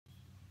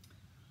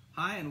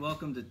Hi and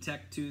welcome to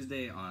Tech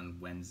Tuesday on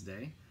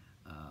Wednesday.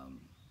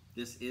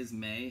 This is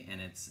May and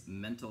it's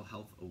Mental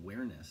Health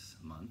Awareness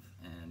Month,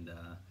 and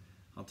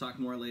I'll talk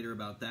more later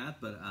about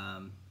that, but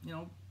you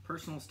know,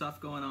 personal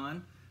stuff going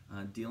on,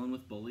 dealing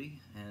with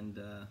bully, and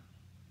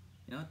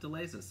you know, it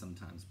delays us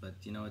sometimes, but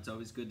you know, it's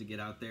always good to get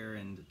out there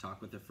and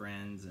talk with the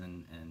friends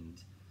and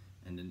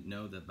to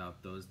know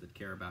about those that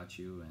care about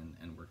you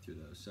and work through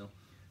those. So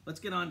let's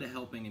get on to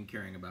helping and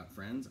caring about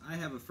friends. I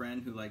have a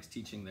friend who likes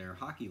teaching their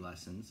hockey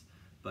lessons,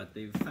 but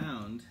they've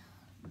found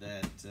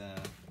that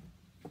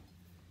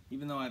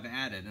even though I've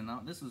added, and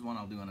this is one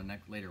I'll do on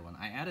a later one,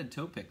 I added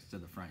toe picks to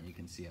the front, you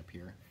can see up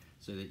here,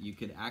 so that you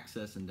could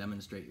access and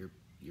demonstrate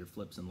your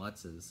flips and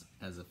lutzes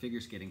as a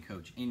figure skating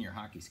coach in your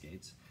hockey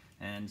skates.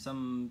 And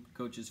some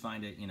coaches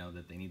find it, you know,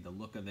 that they need the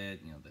look of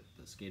it, you know, that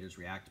the skaters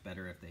react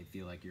better if they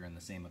feel like you're in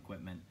the same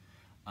equipment.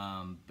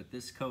 But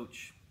this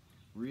coach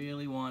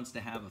really wants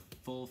to have a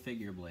full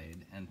figure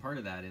blade, and part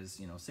of that is,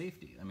 you know,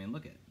 safety. I mean,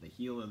 look at the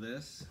heel of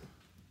this.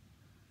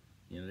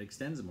 You know, it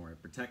extends more.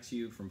 It protects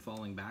you from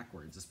falling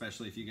backwards,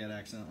 especially if you get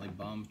accidentally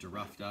bumped or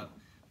roughed up.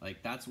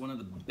 Like, that's one of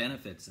the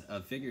benefits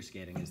of figure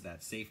skating, is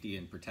that safety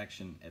and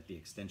protection at the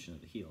extension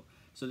of the heel.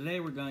 So today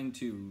we're going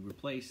to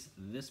replace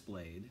this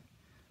blade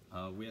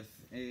with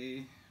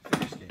a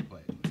figure skate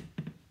blade.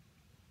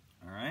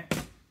 All right,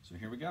 so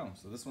here we go.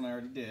 So this one I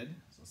already did,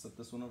 so I'll set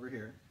this one over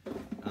here.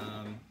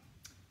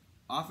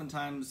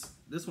 Oftentimes,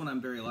 this one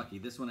I'm very lucky.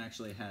 This one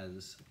actually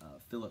has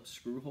Phillips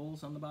screw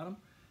holes on the bottom.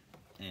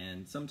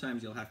 And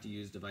sometimes you'll have to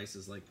use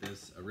devices like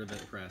this, a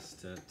rivet press,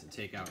 to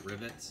take out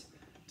rivets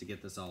to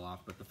get this all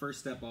off. But the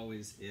first step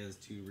always is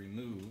to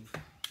remove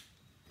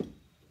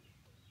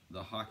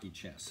the hockey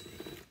chassis.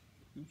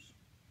 Oops,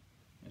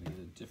 gotta get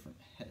a different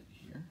head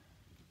here.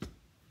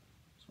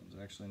 This one's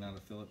actually not a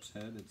Phillips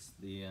head, it's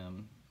the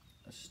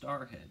a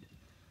star head.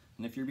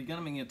 And if you're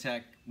becoming a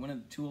tech, a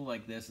tool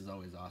like this is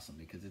always awesome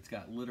because it's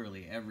got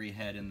literally every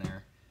head in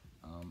there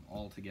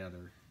all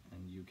together,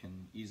 and you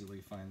can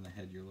easily find the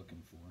head you're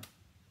looking for.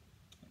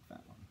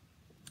 That one.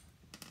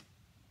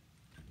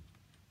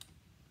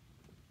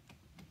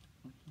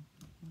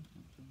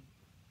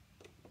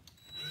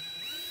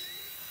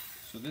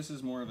 So this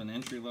is more of an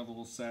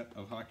entry-level set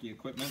of hockey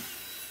equipment,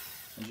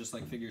 and just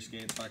like figure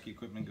skates, hockey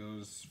equipment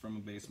goes from a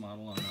base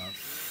model on up.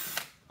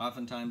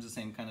 Oftentimes the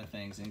same kind of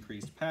things: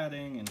 increased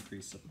padding,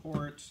 increased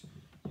support,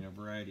 you know,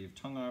 variety of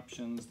tongue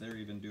options. They're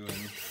even doing,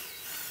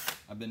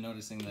 I've been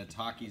noticing that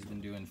hockey's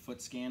been doing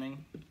foot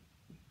scanning.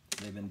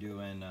 They've been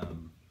doing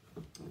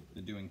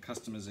they're doing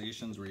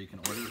customizations where you can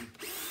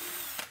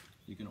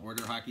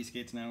order hockey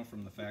skates now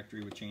from the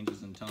factory with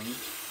changes in tongue,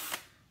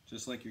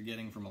 just like you're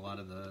getting from a lot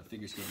of the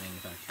figure skate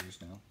manufacturers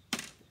now.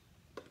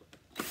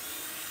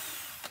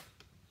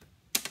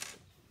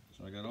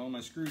 So I got all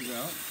my screws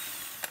out,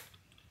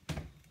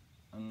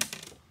 and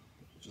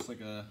just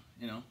like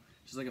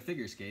a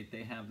figure skate,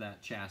 they have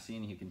that chassis,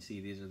 and you can see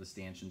these are the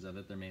stanchions of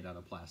it. They're made out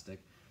of plastic.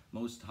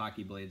 Most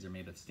hockey blades are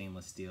made of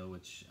stainless steel,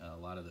 which a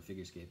lot of the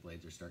figure skate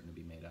blades are starting to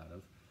be made out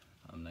of.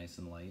 Nice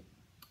and light.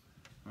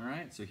 All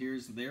right, so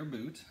here's their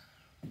boot.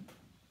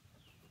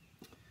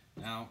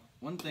 Now,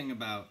 one thing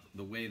about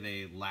the way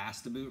they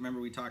last a boot,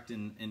 remember we talked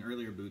in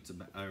earlier boots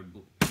about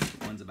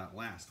ones about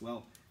last.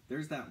 Well,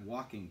 there's that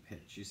walking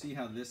pitch. You see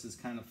how this is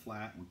kind of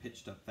flat and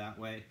pitched up that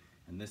way,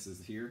 and this is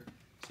here?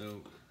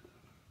 So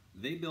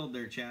they build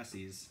their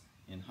chassis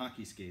in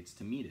hockey skates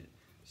to meet it.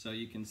 So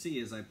you can see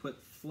as I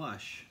put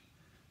flush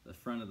the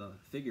front of the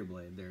figure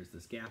blade, there's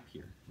this gap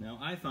here. Now,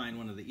 I find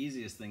one of the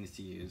easiest things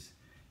to use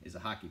is a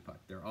hockey puck.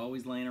 They're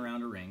always laying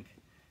around a rink,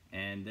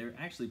 and they're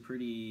actually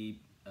pretty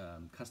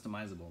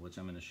customizable, which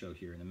I'm going to show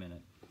here in a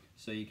minute.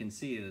 So you can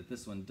see that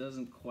this one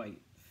doesn't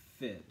quite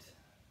fit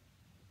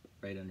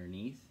right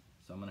underneath,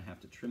 so I'm going to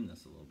have to trim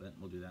this a little bit.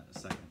 We'll do that in a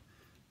second.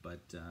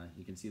 But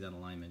you can see that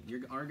alignment.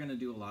 You are going to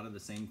do a lot of the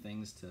same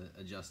things to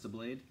adjust a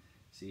blade.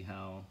 See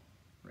how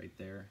right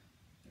there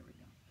we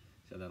go.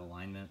 See how that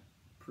alignment,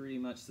 pretty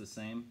much the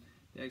same.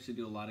 They actually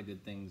do a lot of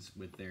good things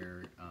with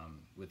their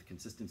with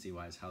consistency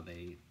wise, how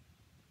they,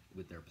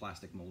 with their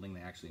plastic molding,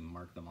 they actually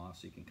mark them off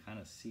so you can kind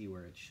of see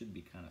where it should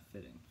be kind of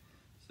fitting.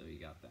 So you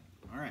got that.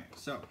 All right,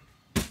 so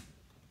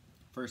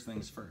first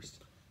things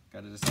first,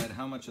 got to decide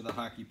how much of the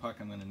hockey puck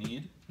I'm going to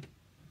need.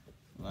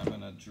 And I'm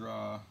going to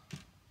draw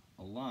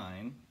a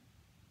line.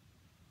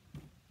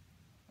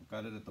 I've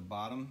got it at the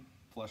bottom,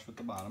 flush with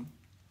the bottom.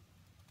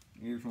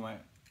 Use my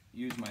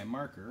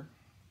marker.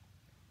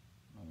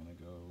 I'm going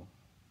to go,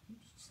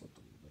 oops, slipped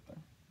a little bit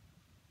there.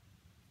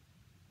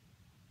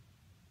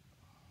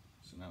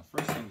 So now,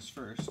 first things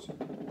first,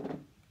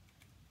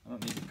 I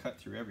don't need to cut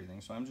through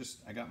everything, so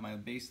I got my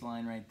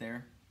baseline right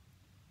there.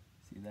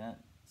 See that?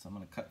 So I'm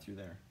going to cut through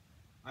there.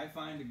 I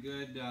find a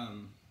good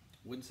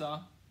wood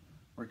saw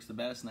works the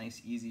best,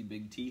 nice, easy,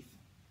 big teeth.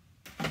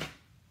 So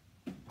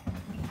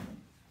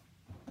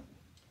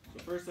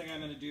first thing I'm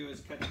going to do is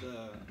cut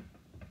the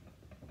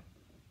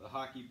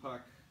hockey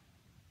puck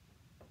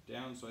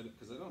down,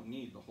 because I don't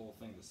need the whole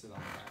thing to sit on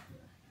the back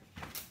there.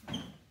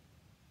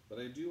 But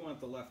I do want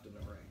the left and the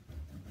right.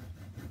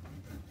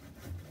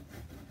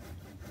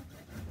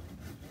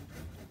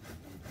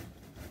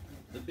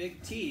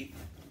 big teeth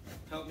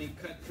help me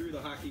cut through the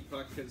hockey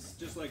puck, because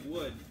just like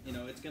wood, you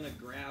know, it's going to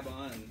grab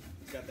on,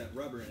 it's got that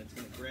rubber and it's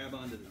going to grab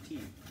onto the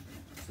teeth.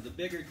 So the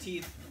bigger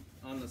teeth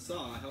on the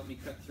saw help me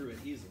cut through it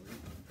easily.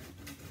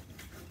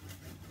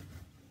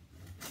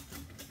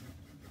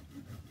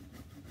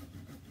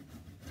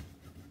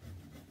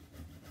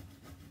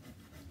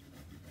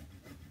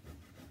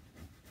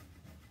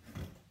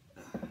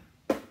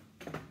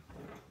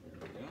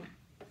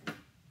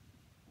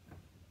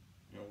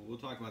 We'll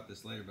talk about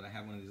this later, but I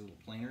have one of these little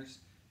planers.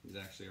 These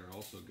actually are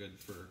also good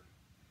for,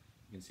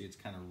 you can see it's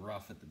kind of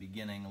rough at the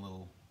beginning, a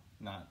little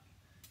not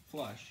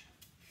flush.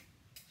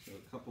 So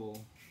a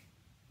couple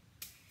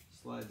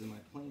slides in my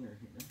planer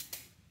here.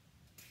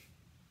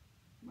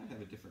 Might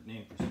have a different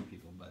name for some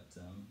people, but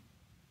that's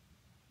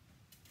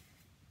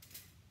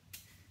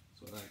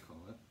what I call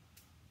it.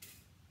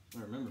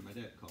 I remember my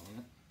dad calling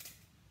it.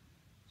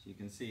 So you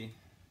can see,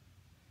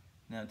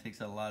 now it takes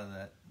out a lot of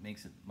that,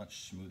 makes it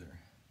much smoother.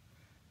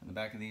 On the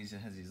back of these, it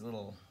has these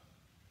little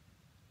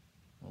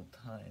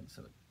tines,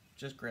 so it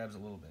just grabs a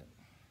little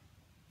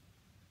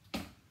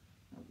bit.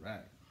 All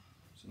right,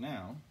 so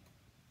now,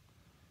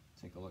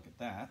 take a look at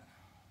that.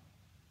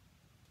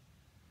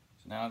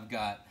 So now I've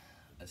got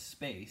a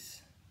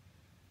space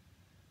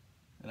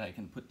that I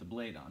can put the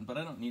blade on, but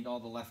I don't need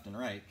all the left and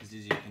right, because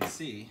as you can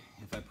see,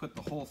 if I put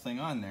the whole thing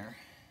on there,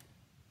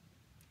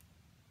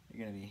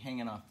 you're gonna be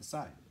hanging off the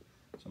side.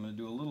 So I'm gonna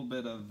do a little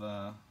bit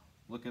of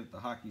look at the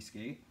hockey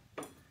skate.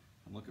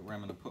 Look at where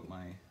I'm going to put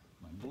my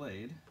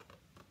blade.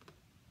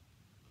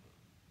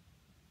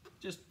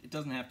 Just, it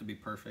doesn't have to be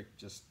perfect,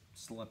 just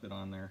slip it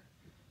on there.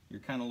 You're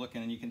kind of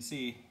looking, and you can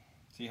see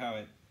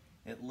how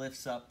it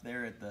lifts up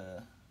there at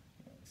the,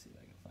 let's see if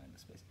I can find the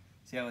space.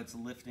 See how it's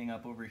lifting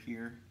up over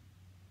here,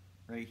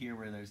 right here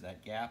where there's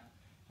that gap?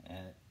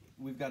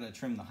 We've got to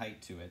trim the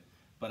height to it,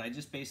 but I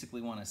just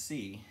basically want to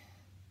see,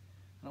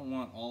 I don't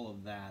want all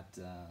of that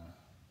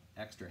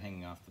extra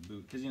hanging off the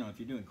boot, because you know, if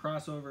you're doing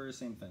crossovers,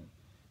 same thing.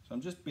 So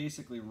I'm just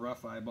basically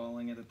rough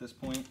eyeballing it at this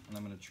point, and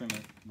I'm going to trim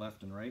it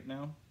left and right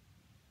now.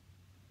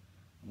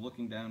 I'm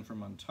looking down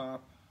from on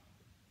top,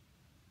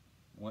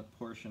 what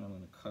portion I'm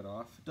going to cut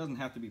off. It doesn't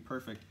have to be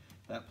perfect.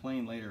 That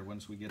plane later,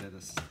 once we get it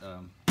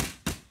on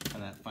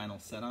that final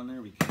set on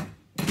there, we can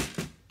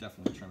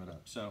definitely trim it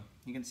up. So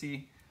you can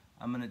see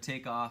I'm going to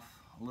take off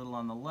a little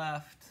on the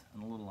left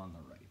and a little on the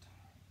right.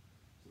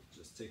 So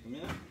just take a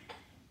minute,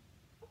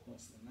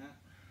 less than that.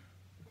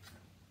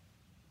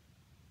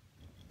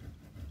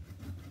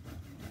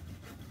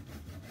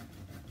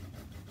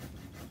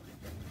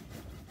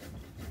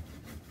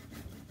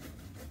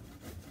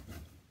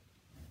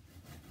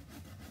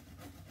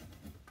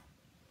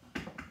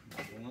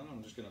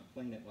 I'm just going to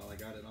plane it while I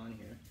got it on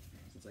here,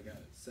 since I got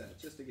it set,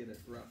 just to get it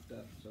roughed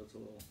up so it's a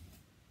little,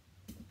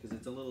 because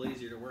it's a little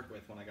easier to work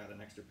with when I got an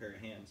extra pair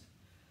of hands.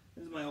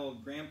 This is my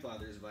old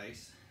grandfather's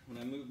vise. When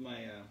I moved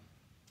my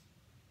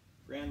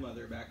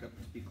grandmother back up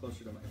to be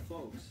closer to my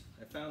folks,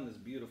 I found this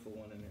beautiful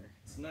one in there.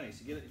 It's nice.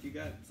 You get it if you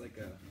got it. It's like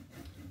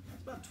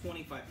it's about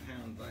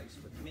 25-pound vise,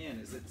 but man,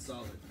 is it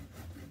solid.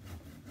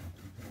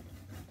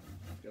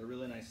 It's got a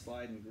really nice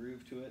slide and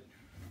groove to it.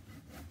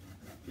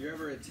 If you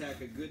ever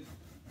attack a good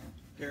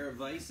pair of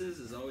vices,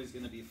 is always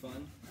going to be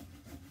fun.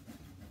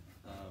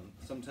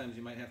 Sometimes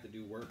you might have to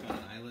do work on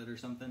an eyelet or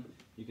something.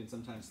 You can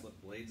sometimes slip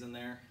blades in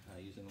there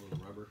using a little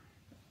rubber.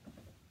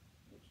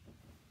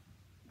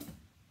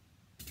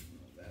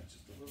 Move that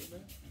just a little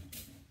bit.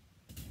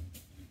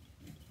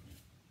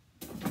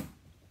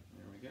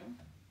 There we go.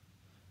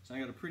 So I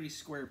got a pretty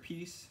square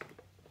piece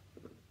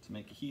to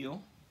make a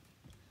heel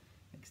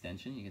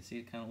extension. You can see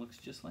it kind of looks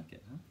just like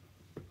it, huh?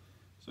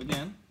 So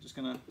again, just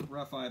going to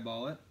rough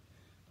eyeball it.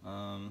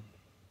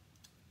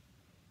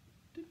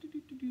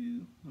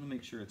 I'm going to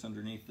make sure it's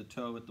underneath the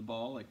toe at the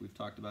ball, like we've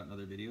talked about in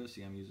other videos.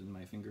 See, I'm using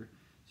my finger.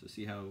 So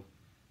see how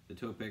the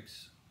toe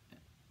picks,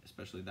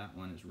 especially that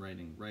one, is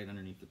riding right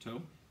underneath the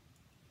toe.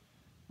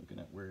 Looking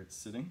at where it's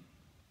sitting.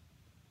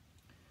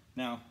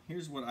 Now,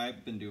 here's what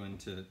I've been doing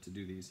to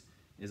do these,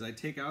 is I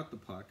take out the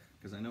puck,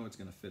 because I know it's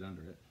going to fit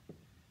under it,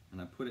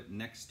 and I put it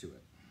next to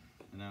it.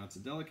 And now it's a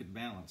delicate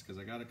balance, because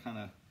I got to kind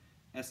of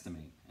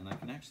estimate. And I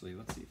can actually,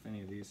 let's see if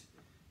any of these,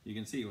 you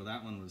can see, well,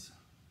 that one was,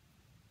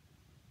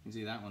 you can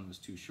see that one was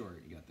too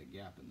short. You got the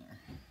gap in there.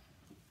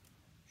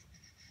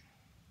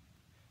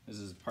 This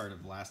is part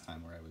of last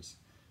time where I was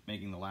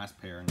making the last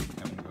pair and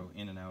having to go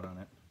in and out on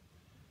it.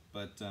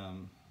 But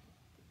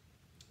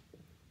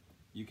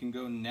you can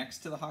go next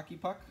to the hockey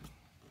puck.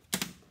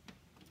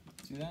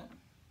 See that?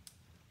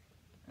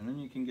 And then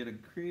you can get a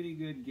pretty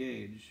good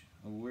gauge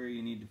of where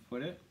you need to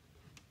put it.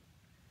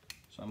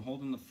 So I'm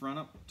holding the front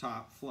up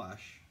top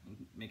flush,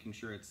 making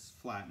sure it's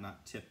flat,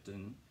 not tipped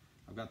in.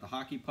 I've got the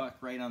hockey puck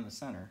right on the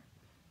center.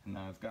 And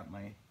now I've got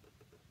my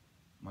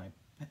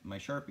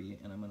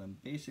Sharpie, and I'm going to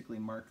basically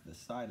mark the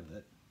side of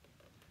it.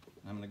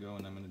 I'm going to go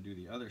and I'm going to do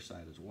the other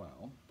side as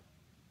well.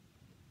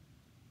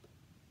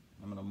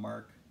 I'm going to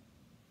mark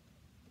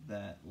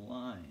that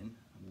line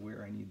of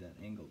where I need that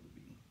angle to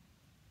be.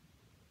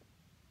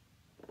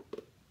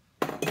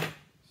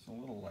 It's a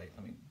little light.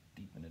 Let me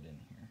deepen it in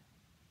here.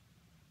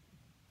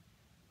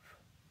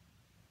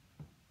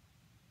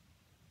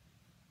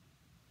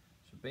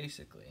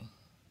 basically,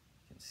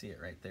 you can see it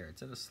right there.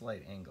 It's at a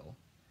slight angle.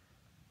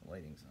 The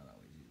lighting's not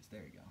always used.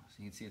 There you go. So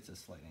you can see it's a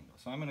slight angle.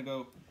 So I'm going to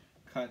go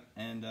cut,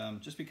 and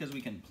just because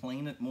we can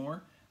plane it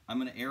more, I'm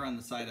going to err on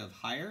the side of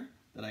higher,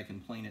 that I can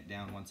plane it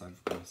down once I've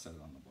set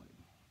it on the blade.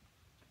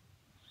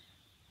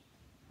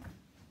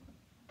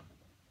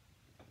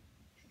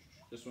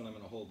 This one I'm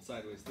going to hold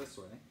sideways this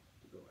way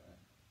to go at.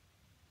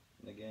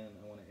 And again,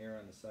 I want to err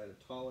on the side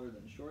of taller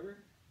than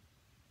shorter.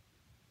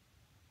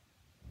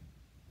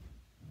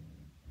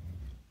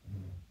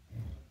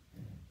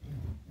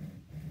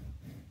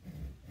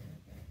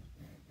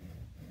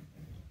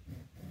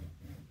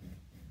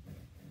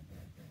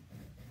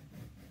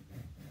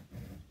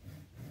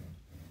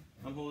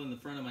 I'm holding the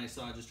front of my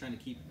saw, just trying to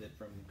keep it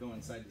from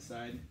going side to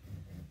side.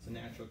 It's a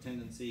natural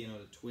tendency, you know,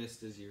 to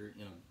twist as you're,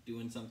 you know,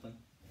 doing something.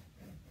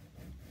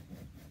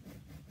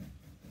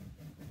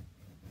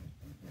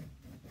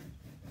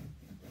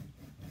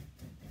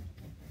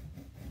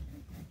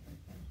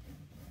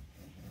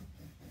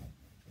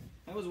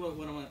 That was what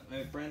one of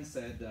my friends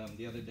said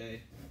the other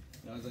day,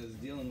 you know, as I was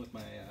dealing with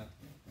my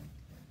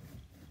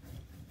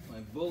my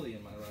bully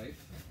in my life.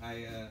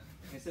 I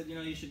said, you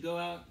know, you should go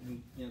out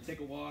and, you know,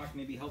 take a walk,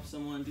 maybe help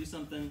someone, do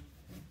something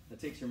that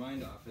takes your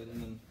mind off it. And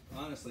then,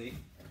 honestly,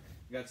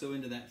 I got so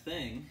into that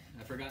thing,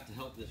 I forgot to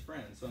help this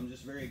friend. So I'm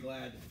just very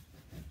glad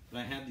that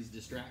I have these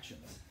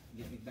distractions to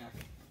get me back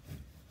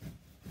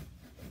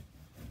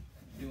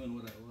doing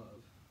what I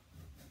love.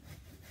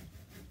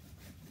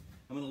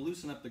 I'm going to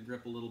loosen up the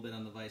grip a little bit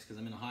on the vise because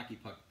I'm in a hockey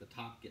puck. The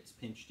top gets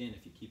pinched in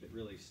if you keep it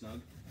really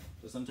snug.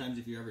 So sometimes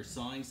if you're ever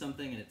sawing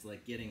something and it's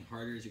like getting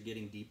harder as you're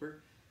getting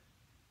deeper,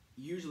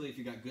 usually if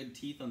you've got good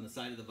teeth on the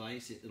side of the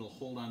vise, it'll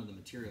hold onto the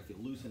material if you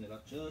loosen it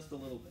up just a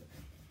little bit.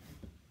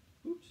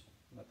 Oops,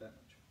 not that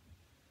much.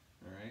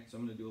 All right, so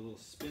I'm going to do a little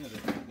spin of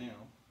it right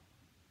now.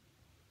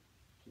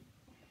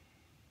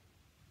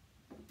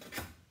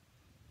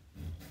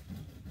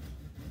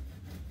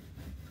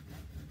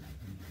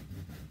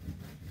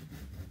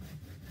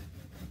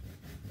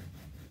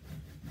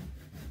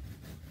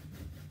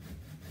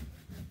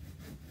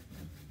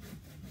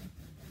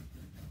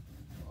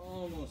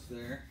 Almost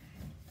there.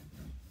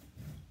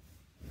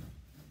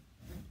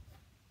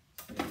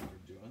 See what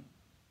we're doing.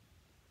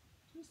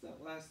 Just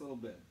that last little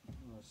bit.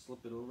 I'm going to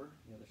slip it over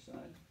the other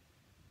side.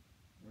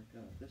 Work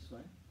on it this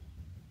way.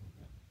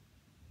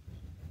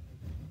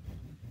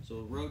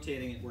 So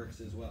rotating it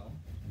works as well.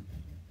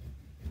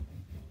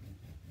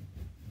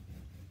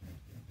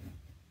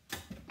 There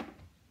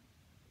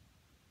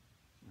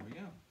we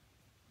go.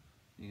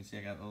 You can see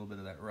I got a little bit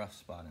of that rough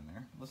spot in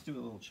there. Let's do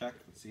a little check.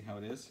 Let's see how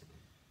it is.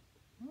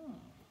 Oh.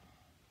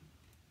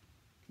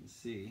 You can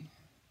see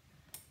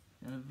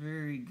got a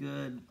very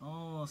good,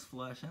 almost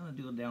flush. I'm going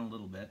to do it down a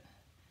little bit.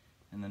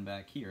 And then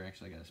back here,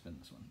 actually I got to spin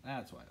this one.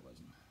 That's why it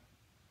wasn't.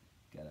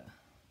 Got to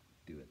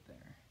do it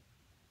there.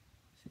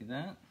 See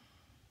that?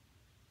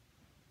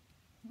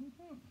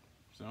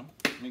 So,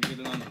 let me get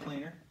it on the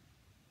planer.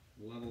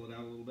 Level it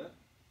out a little bit.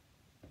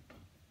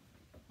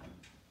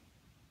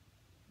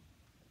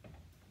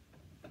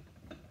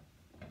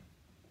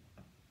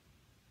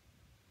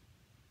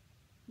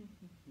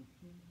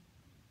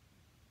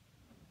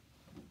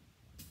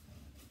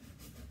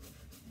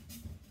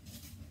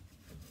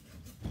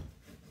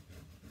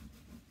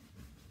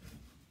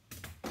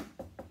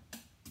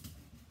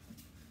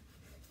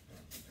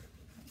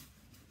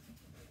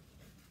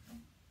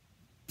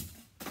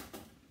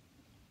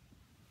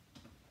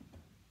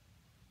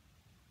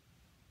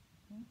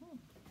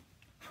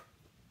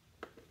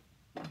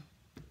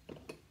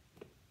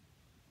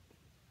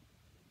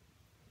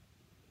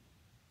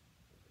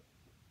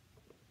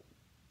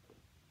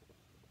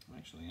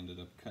 Actually ended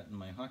up cutting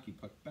my hockey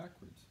puck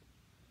backwards.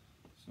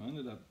 So I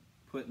ended up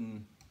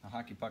putting the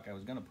hockey puck I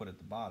was going to put at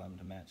the bottom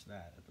to match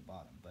that at the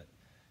bottom, but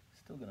it's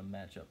still going to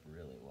match up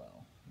really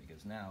well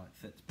because now it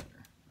fits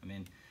better. I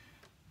mean,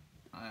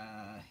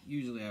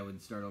 usually I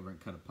would start over and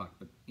cut a puck,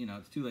 but you know,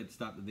 it's too late to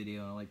stop the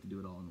video and I like to do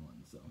it all in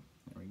one. So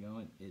there we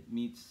go. It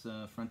meets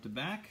front to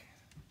back.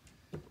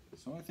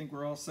 So I think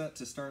we're all set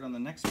to start on the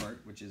next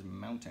part, which is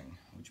mounting,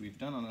 which we've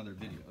done on other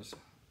videos.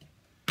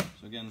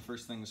 So again,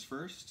 first things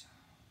first,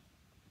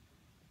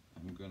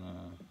 I'm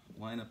gonna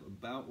line up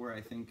about where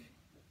I think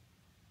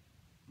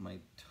my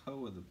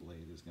toe of the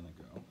blade is gonna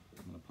go.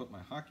 I'm gonna put my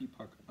hockey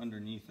puck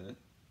underneath it,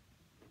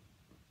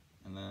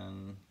 and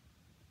then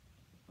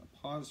I'll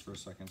pause for a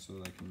second so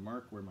that I can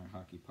mark where my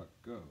hockey puck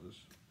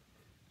goes.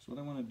 So what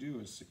I wanna do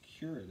is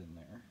secure it in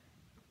there.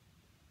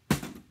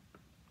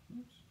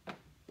 Oops, my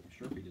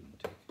Sharpie didn't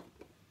take.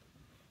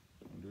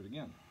 I'm gonna do it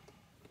again.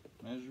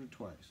 Measure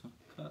twice,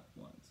 cut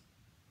once.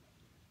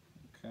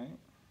 Okay,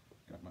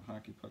 got my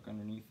hockey puck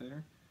underneath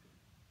there.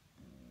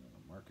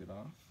 Mark it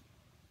off.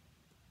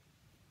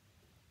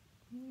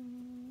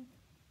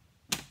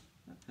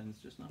 That pen's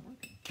just not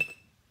working.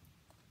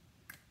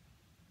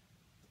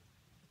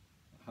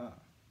 Aha,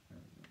 there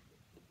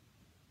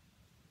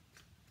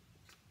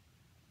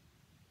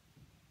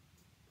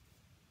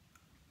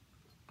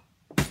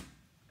we go.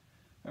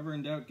 Ever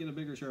in doubt, get a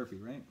bigger Sharpie,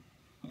 right?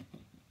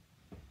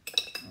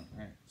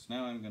 Alright, so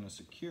now I'm going to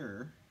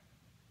secure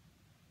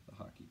the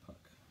hockey puck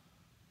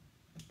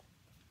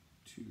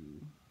to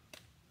the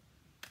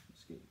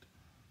skate.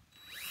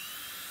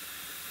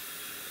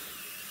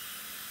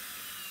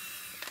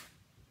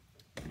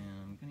 And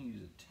I'm going to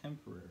use a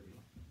temporary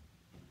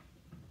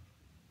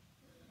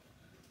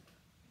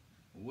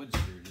wood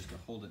screw just to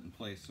hold it in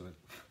place so it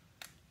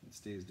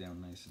stays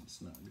down nice and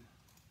snug.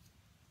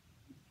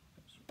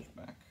 Switch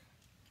back.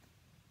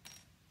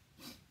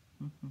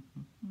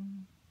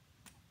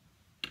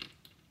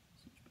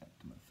 Switch back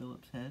to my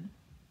Phillips head.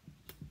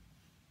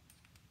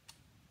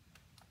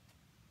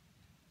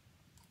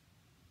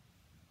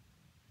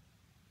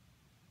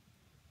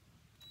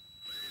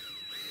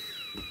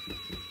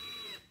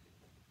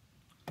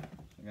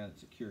 I got it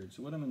secured.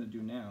 So what I'm going to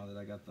do now that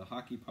I got the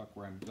hockey puck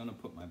where I'm going to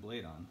put my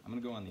blade on, I'm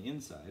going to go on the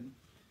inside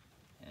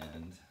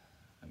and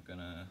I'm going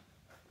to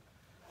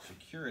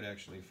secure it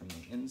actually from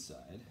the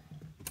inside.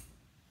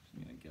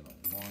 I'm going to get a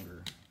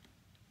longer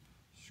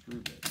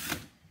screw bit.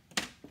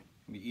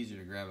 It'll be easier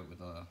to grab it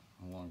with a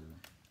longer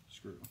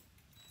screw.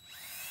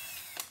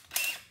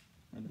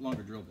 Or a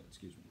longer drill bit,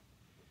 excuse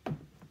me.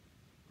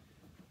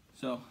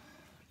 So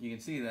you can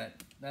see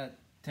that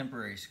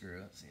temporary screw,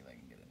 let's see if I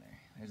can get in there.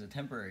 There's a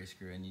temporary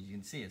screw and you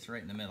can see it's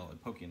right in the middle, it'll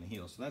poke you in the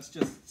heel. So that's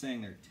just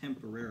saying they're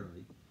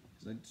temporarily.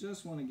 Because I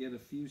just want to get a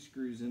few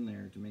screws in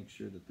there to make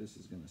sure that this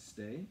is going to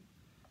stay.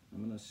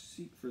 I'm going to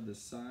seek for the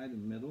side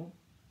and middle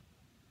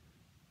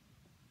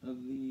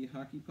of the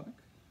hockey puck.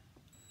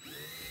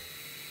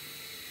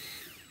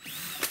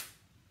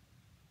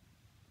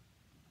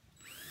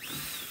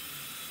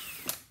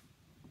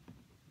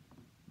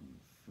 In the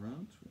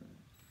front.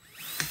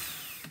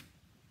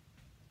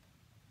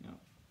 Yep.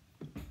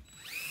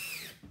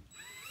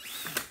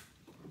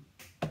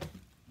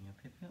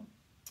 Yep.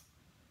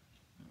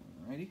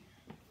 Alrighty.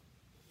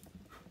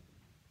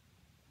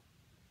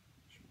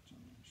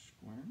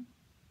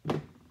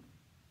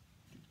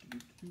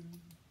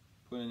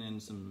 Putting in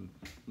some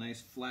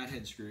nice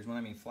flathead screws. When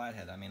I mean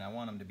flathead, I mean I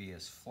want them to be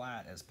as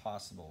flat as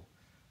possible.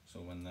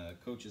 So when the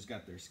coaches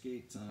got their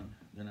skates on,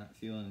 they're not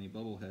feeling any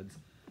bubble heads.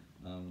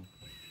 I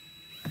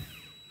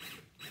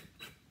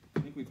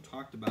think we've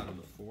talked about them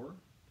before,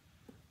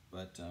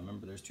 but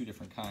remember there's two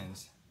different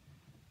kinds.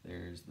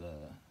 There's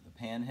the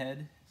pan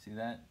head, see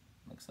that?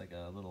 Looks like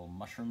a little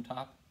mushroom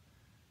top.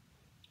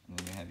 And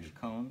then you have your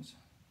cones.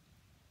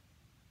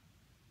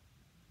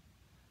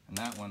 And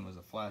that one was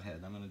a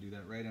flathead. I'm going to do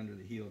that right under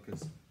the heel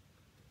because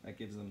that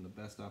gives them the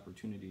best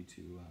opportunity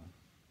to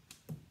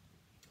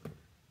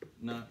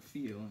not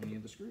feel any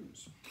of the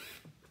screws.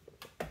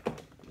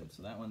 Good,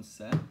 so that one's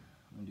set. I'm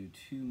going to do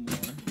two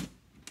more.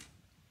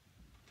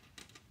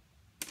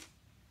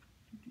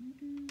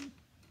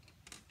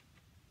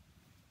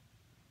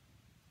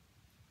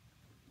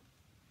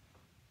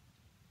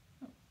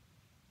 Oh.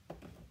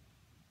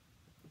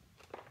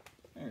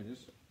 There it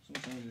is.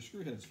 Sometimes your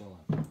screw heads fall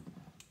out.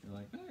 You're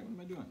like, hey, what am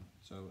I doing?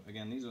 So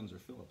again, these ones are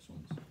Phillips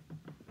ones.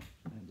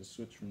 I had to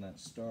switch from that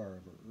star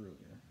over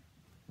earlier.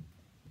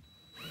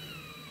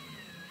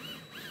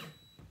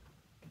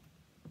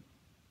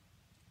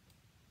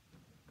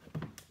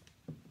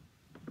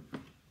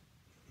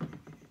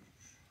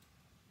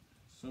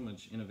 So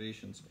much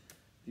innovations.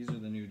 These are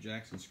the new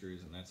Jackson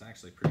screws, and that's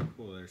actually pretty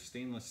cool. They're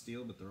stainless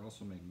steel, but they're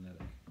also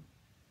magnetic,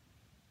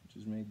 which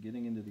has made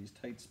getting into these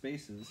tight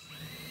spaces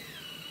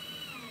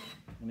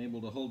and able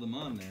to hold them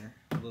on there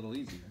a little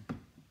easier.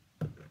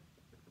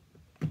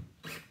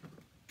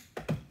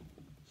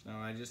 So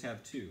now I just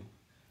have two.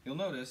 You'll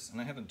notice, and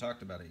I haven't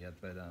talked about it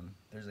yet, but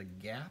there's a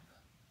gap.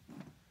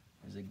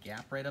 There's a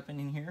gap right up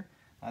in here.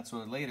 That's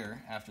what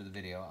later, after the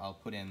video, I'll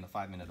put in the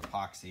 5-minute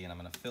epoxy, and I'm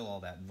going to fill all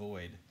that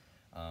void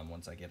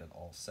once I get it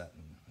all set,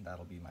 and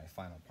that'll be my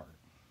final part.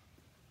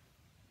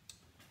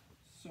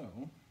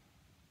 So,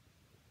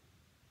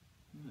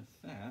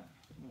 with that,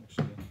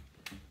 actually,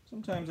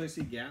 sometimes I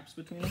see gaps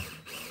between them.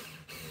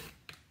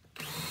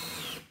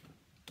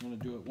 I'm going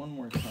to do it one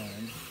more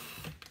time.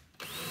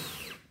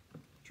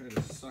 Try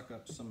to suck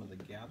up some of the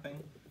gapping.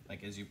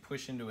 Like as you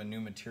push into a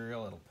new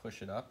material, it'll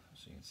push it up.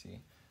 So you can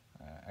see,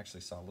 I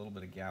actually saw a little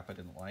bit of gap I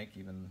didn't like.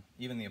 Even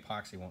the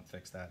epoxy won't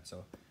fix that,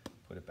 so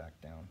put it back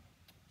down.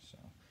 So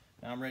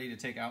now I'm ready to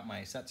take out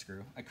my set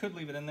screw. I could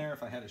leave it in there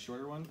if I had a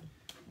shorter one,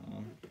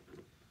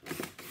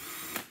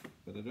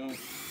 but I don't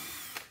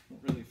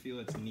really feel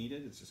it's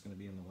needed. It's just going to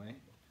be in the way.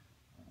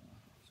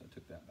 So I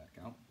took that back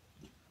out.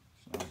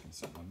 So now I can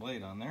set my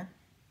blade on there.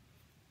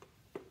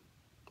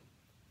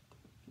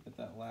 Get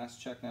that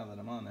last check now that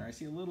I'm on there. I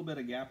see a little bit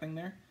of gapping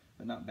there,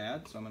 but not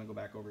bad. So I'm going to go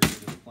back over here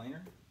to the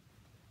planer.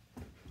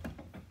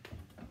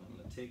 I'm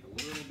going to take a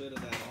little bit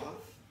of that off.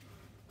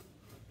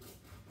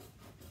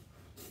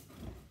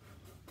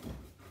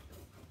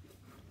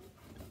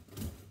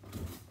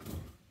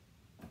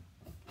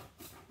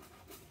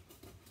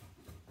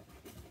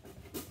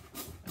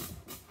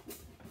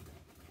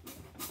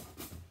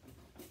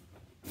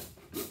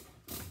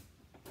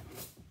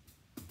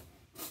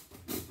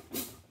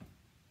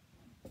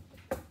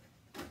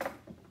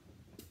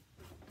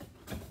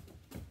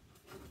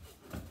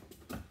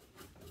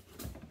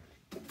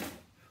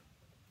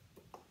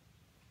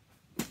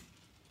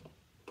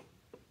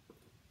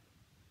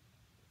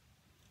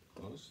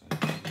 close. I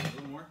just need a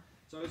little more.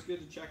 It's always good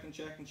to check and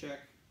check and check.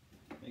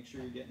 Make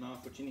sure you're getting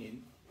off what you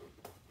need.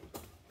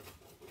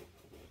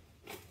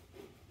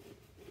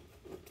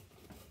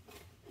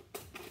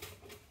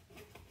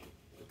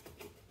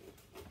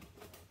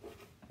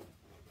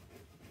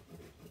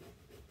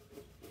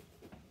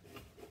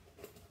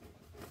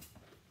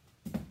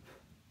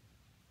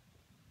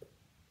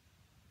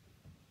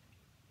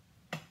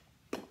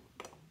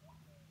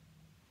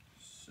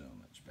 So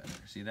much better.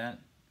 See that?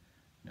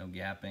 No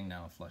gapping,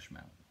 now a flush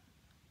mount.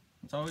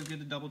 It's always good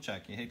to double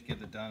check. You hate to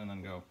get it done and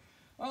then go,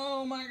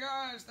 oh my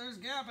gosh, there's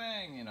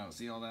gapping! You know,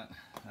 see all that?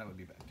 That would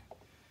be bad.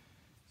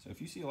 So if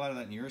you see a lot of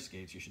that in your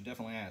skates, you should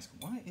definitely ask,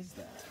 why is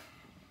that?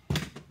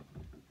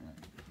 All right.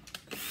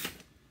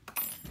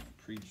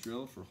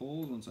 Pre-drill for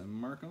holes once I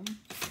mark them.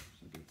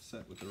 So get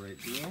set with the right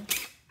drill.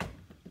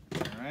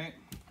 All right.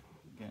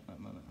 Again,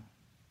 I'm gonna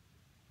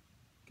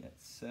get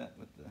set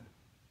with the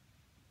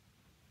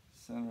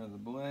center of the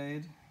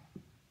blade.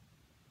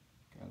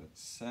 Got it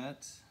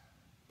set.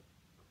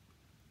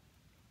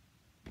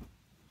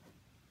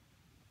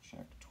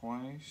 Check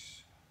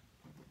twice.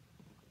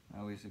 I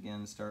always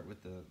again start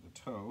with the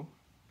toe,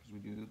 because we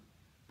do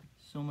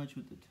so much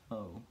with the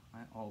toe. I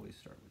always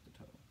start with the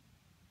toe.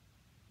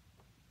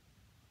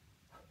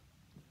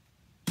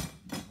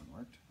 That one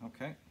worked.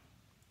 Okay.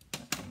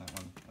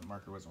 That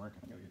marker wasn't working.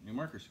 I gotta get new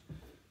markers.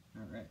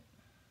 All right.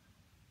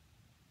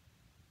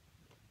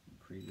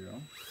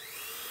 Pre-drill.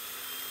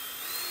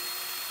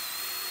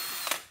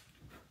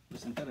 For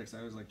synthetics, I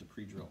always like to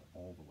pre-drill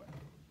all the way.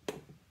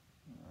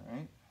 All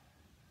right.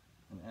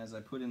 And as I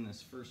put in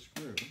this first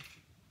screw,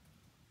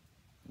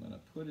 I'm going to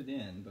put it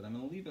in, but I'm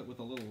going to leave it with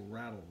a little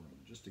rattle room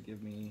just to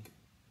give me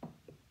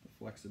the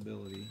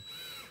flexibility.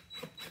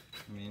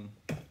 I mean,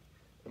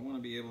 I want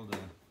to be able to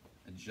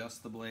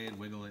adjust the blade,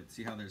 wiggle it,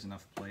 see how there's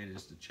enough play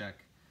just to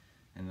check,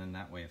 and then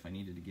that way if I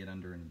needed to get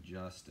under and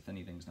adjust, if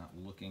anything's not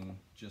looking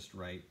just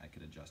right, I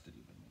could adjust it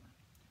even more.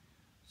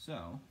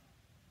 So,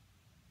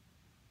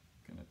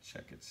 going to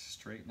check its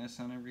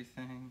straightness on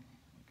everything,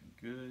 looking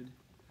good.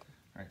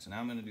 All right, so now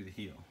I'm going to do the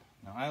heel.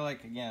 Now I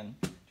like, again,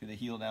 do the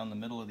heel down the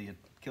middle of the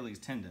Achilles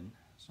tendon,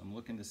 so I'm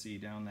looking to see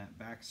down that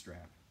back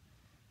strap,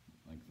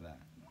 like that.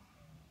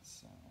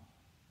 So,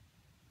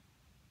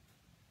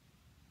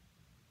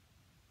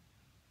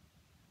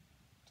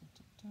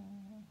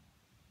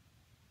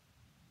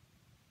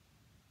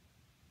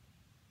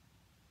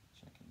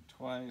 checking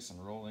twice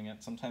and rolling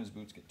it. Sometimes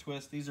boots get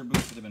twisted. These are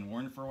boots that have been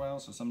worn for a while,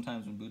 so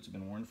sometimes when boots have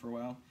been worn for a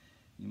while,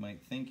 you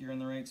might think you're in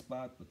the right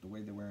spot, but the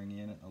way they're wearing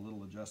in, a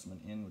little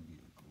adjustment in would be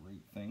a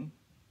great thing.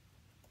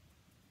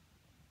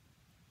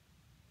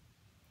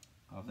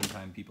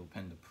 Oftentimes people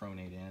tend to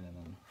pronate in and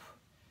then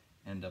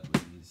end up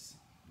with these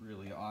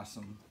really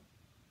awesome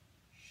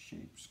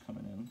shapes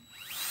coming in.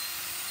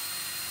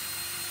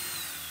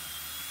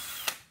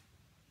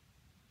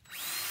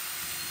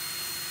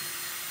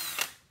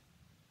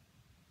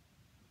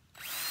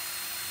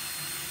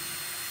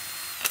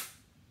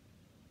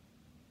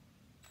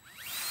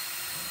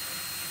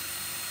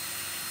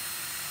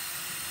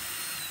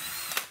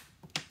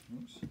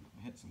 Oops,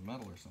 I hit some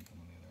metal or something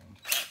on the other end.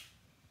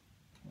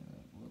 Try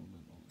that a little bit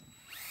over.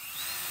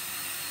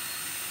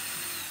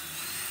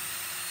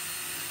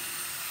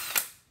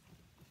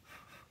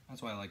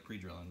 That's why I like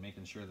pre-drilling,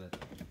 making sure that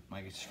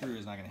my screw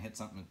is not going to hit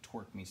something and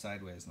torque me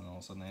sideways and then all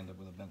of a sudden I end up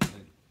with a bent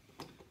blade.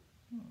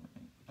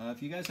 Right.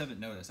 If you guys haven't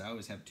noticed, I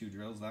always have two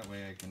drills. That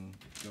way I can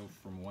go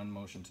from one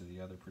motion to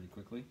the other pretty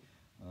quickly.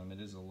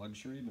 It is a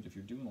luxury, but if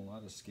you're doing a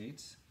lot of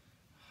skates,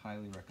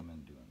 highly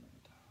recommend doing that.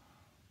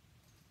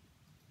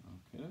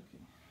 Okay, okay.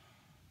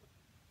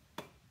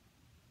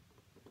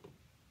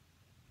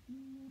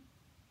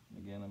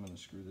 Again, I'm going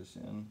to screw this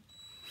in.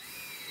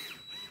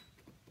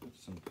 Put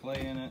some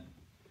play in it.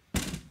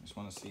 Just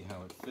want to see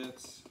how it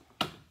fits.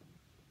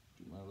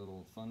 Do my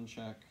little fun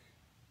check.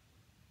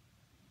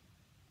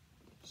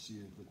 See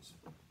if it's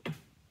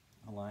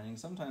aligning.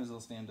 Sometimes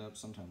they'll stand up,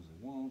 sometimes they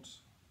won't.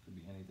 Could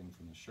be anything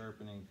from the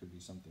sharpening, could be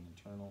something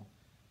internal.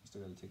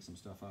 Still got to take some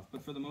stuff off,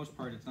 but for the most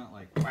part, it's not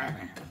like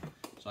wham,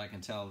 so I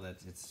can tell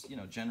that it's, you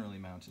know, generally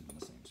mounted in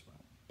the same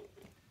spot.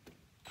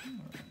 All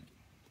right.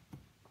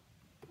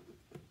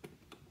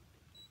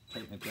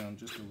 Tighten it down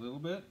just a little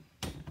bit.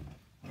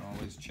 And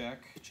always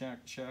check,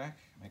 check, check,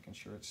 making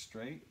sure it's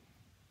straight.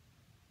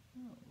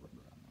 Oh,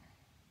 rubber on there.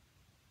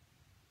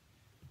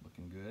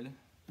 Looking good.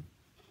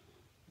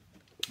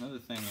 Another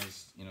thing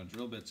is, you know,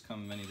 drill bits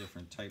come in many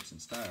different types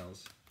and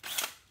styles.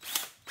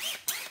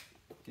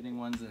 Getting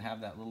ones that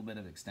have that little bit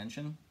of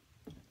extension,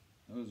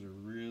 those are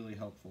really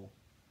helpful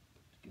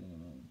to getting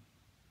them in.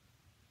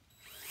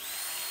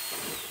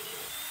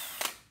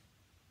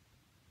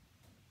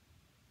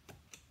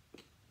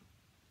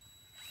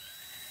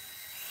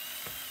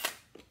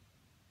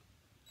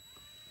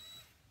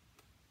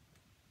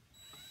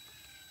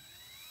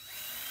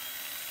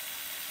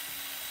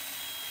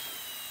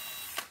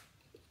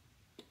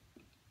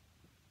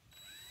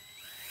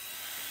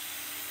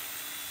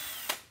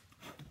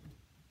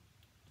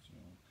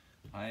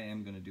 I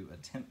am going to do a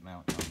temp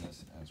mount on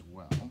this as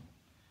well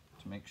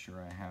to make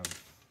sure I have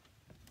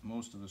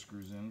most of the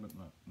screws in, but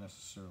not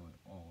necessarily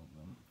all of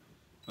them.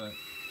 But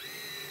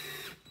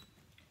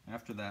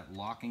after that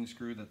locking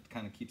screw that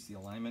kind of keeps the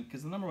alignment,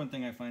 because the number one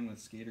thing I find with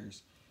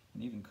skaters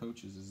and even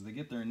coaches is they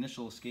get their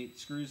initial skate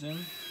screws in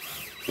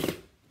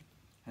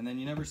and then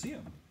you never see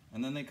them.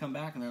 And then they come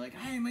back and they're like,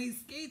 hey, my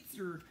skates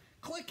are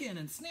clicking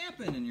and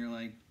snapping. And you're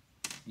like,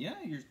 yeah,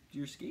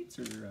 your skates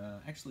are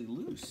actually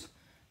loose.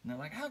 And they're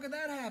like, how could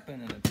that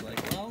happen? And it's like,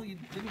 well, you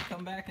didn't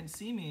come back and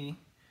see me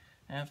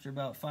after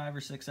about 5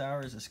 or 6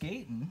 hours of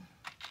skating.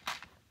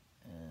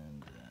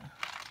 And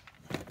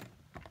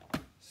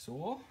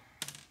so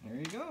there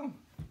you go.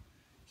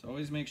 So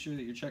always make sure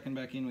that you're checking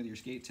back in with your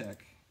skate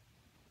tech,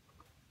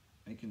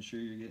 making sure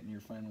you're getting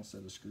your final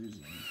set of screws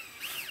in.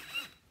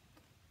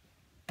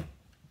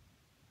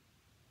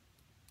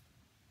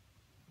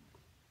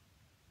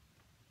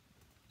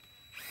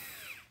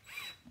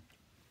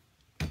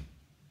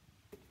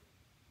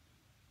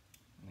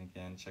 And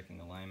again, checking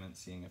alignment,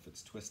 seeing if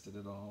it's twisted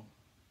at all.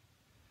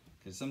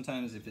 Because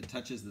sometimes if it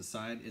touches the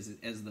side,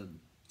 as the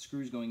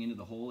screw's going into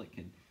the hole, it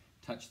can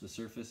touch the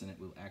surface and it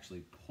will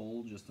actually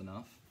pull just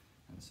enough.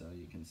 And so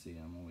you can see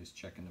I'm always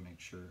checking to make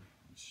sure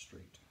it's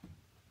straight.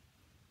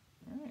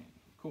 All right,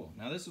 cool.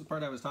 Now this is the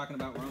part I was talking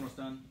about. We're almost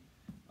done.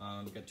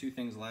 We've got 2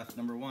 things left.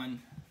 Number 1,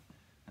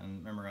 and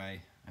remember I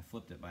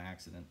flipped it by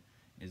accident,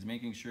 is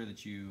making sure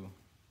that you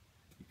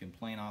can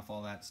plane off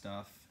all that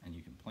stuff, and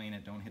you can plane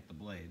it, don't hit the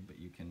blade, but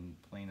you can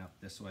plane up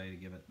this way to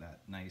give it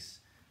that nice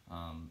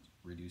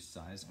reduced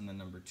size. And then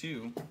number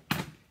 2,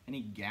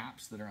 any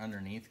gaps that are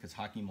underneath, because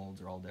hockey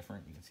molds are all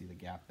different. You can see the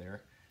gap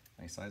there,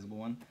 nice sizable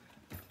one.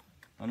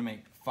 I'm gonna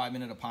make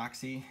 5-minute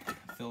epoxy,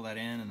 fill that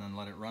in, and then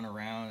let it run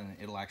around, and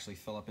it'll actually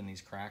fill up in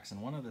these cracks.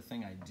 And one other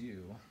thing I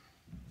do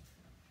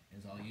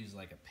is I'll use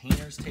like a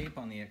painter's tape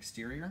on the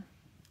exterior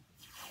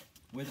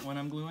when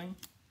I'm gluing.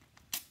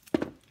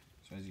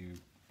 So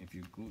if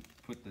you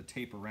put the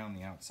tape around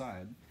the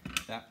outside,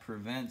 that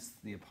prevents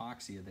the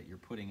epoxy that you're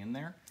putting in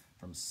there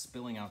from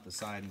spilling out the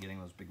side and getting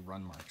those big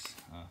run marks.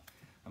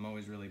 I'm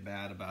always really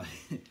bad about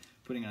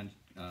putting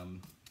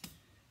on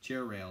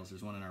chair rails.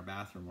 There's one in our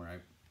bathroom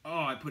where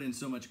I put in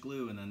so much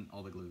glue and then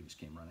all the glue just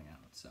came running out.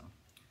 So,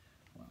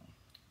 wow.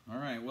 All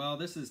right, well,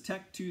 this is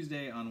Tech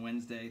Tuesday on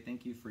Wednesday.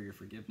 Thank you for your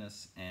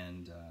forgiveness,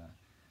 and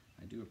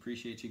I do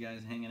appreciate you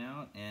guys hanging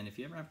out. And if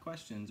you ever have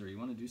questions or you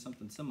want to do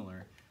something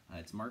similar,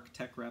 it's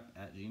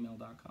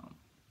marktechrep@gmail.com.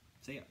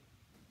 See ya.